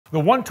The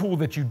one tool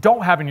that you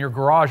don't have in your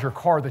garage or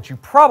car that you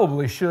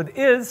probably should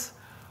is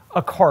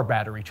a car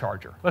battery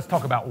charger. Let's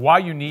talk about why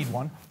you need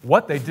one,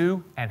 what they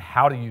do, and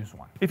how to use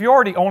one. If you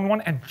already own one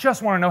and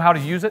just want to know how to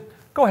use it,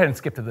 go ahead and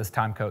skip to this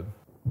time code.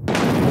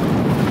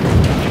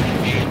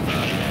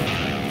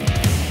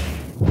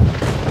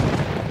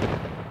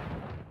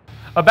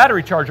 A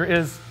battery charger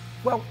is,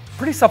 well,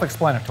 pretty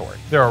self-explanatory.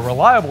 They're a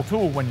reliable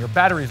tool when your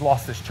battery's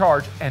lost its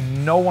charge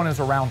and no one is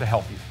around to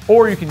help you.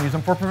 Or you can use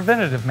them for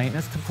preventative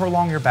maintenance to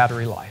prolong your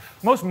battery life.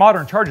 Most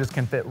modern chargers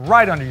can fit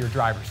right under your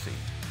driver's seat.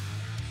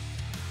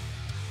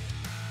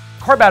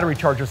 Car battery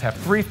chargers have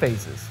 3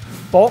 phases: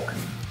 bulk,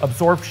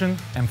 absorption,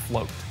 and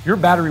float. Your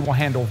battery will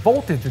handle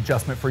voltage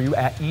adjustment for you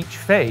at each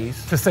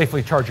phase to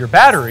safely charge your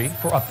battery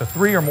for up to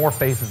 3 or more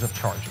phases of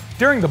charging.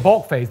 During the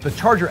bulk phase, the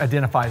charger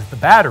identifies the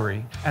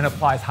battery and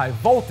applies high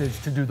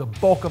voltage to do the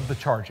bulk of the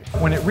charging.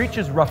 When it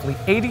reaches roughly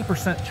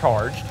 80%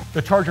 charged,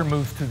 the charger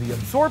moves to the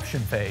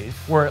absorption phase,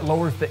 where it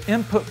lowers the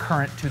input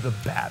current to the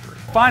battery.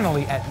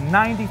 Finally, at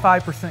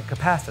 95%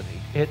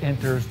 capacity, it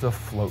enters the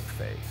float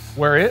phase,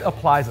 where it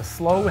applies a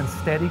slow and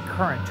steady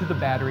current to the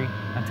battery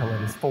until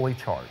it is fully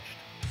charged.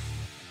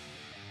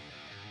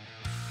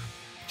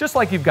 Just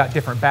like you've got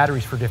different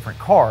batteries for different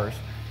cars,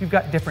 you've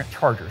got different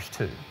chargers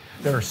too.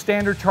 There are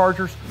standard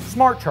chargers,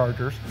 smart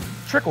chargers,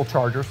 trickle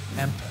chargers,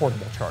 and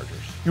portable chargers.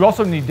 You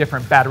also need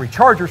different battery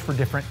chargers for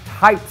different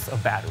types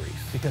of batteries,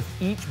 because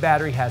each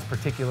battery has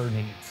particular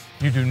needs.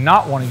 You do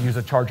not want to use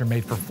a charger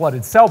made for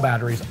flooded cell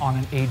batteries on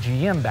an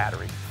AGM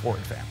battery, for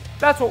example.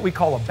 That's what we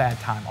call a bad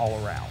time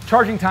all around.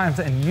 Charging times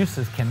and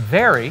uses can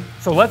vary,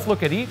 so let's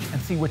look at each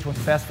and see which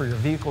one's best for your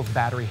vehicle's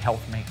battery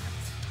health maintenance.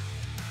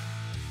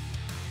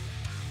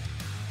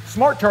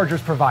 Smart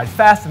chargers provide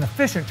fast and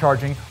efficient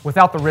charging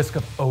without the risk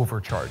of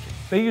overcharging.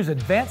 They use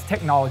advanced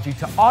technology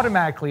to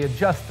automatically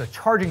adjust the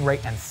charging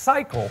rate and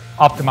cycle,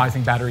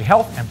 optimizing battery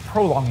health and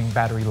prolonging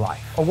battery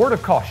life. A word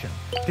of caution: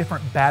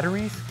 different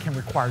batteries can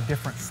require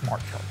different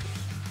smart chargers.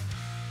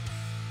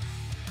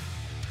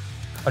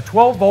 A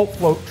 12-volt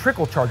float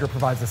trickle charger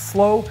provides a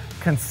slow,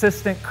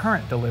 consistent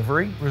current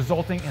delivery,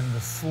 resulting in the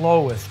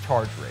slowest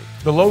charge rate.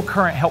 The low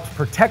current helps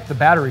protect the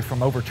battery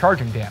from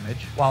overcharging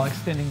damage, while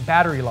extending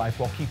battery life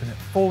while keeping it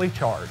fully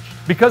charged.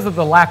 Because of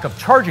the lack of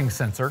charging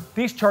sensor,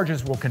 these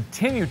chargers will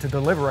continue to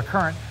deliver a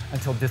current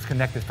until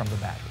disconnected from the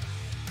battery.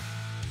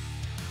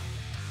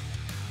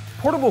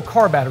 Portable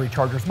car battery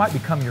chargers might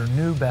become your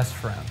new best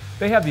friend.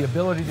 They have the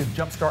ability to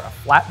jumpstart a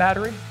flat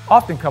battery,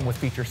 often come with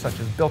features such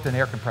as built-in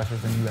air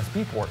compressors and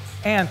USB ports,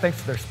 and thanks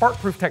to their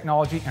spark-proof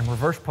technology and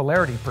reverse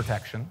polarity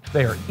protection,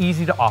 they are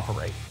easy to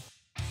operate.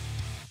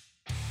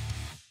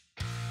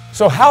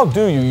 So how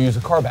do you use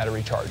a car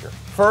battery charger?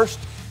 First,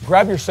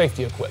 grab your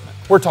safety equipment.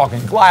 We're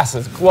talking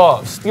glasses,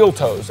 gloves, steel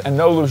toes, and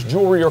no loose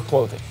jewelry or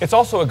clothing. It's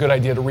also a good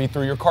idea to read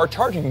through your car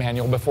charging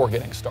manual before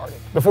getting started.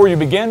 Before you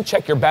begin,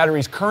 check your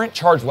battery's current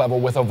charge level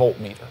with a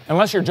voltmeter.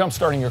 Unless you're jump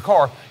starting your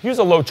car, use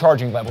a low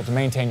charging level to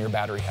maintain your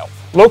battery health.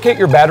 Locate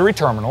your battery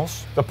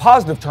terminals. The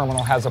positive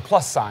terminal has a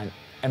plus sign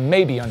and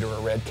may be under a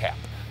red cap.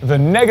 The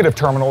negative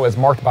terminal is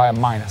marked by a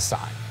minus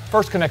sign.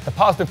 First, connect the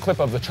positive clip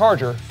of the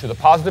charger to the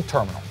positive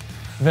terminal,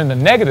 then the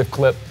negative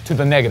clip to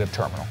the negative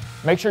terminal.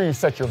 Make sure you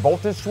set your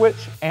voltage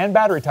switch and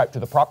battery type to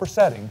the proper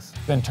settings,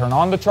 then turn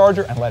on the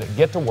charger and let it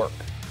get to work.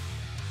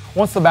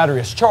 Once the battery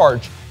is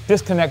charged,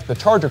 disconnect the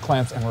charger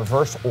clamps in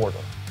reverse order.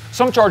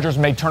 Some chargers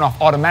may turn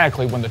off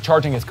automatically when the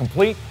charging is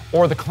complete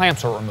or the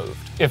clamps are removed.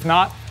 If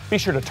not, be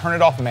sure to turn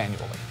it off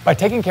manually. By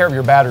taking care of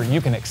your battery,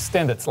 you can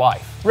extend its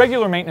life.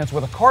 Regular maintenance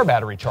with a car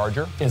battery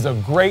charger is a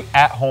great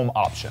at-home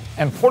option,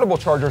 and portable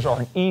chargers are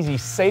an easy,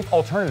 safe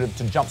alternative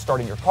to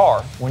jump-starting your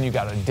car when you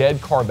got a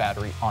dead car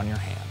battery on your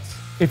hands.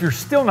 If you're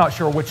still not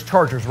sure which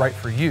charger is right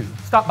for you,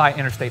 stop by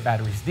Interstate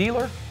Batteries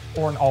dealer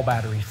or an All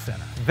Batteries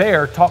center.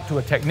 There, talk to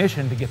a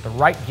technician to get the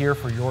right gear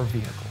for your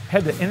vehicle.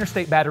 Head to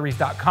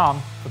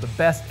interstatebatteries.com for the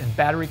best in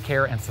battery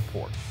care and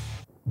support.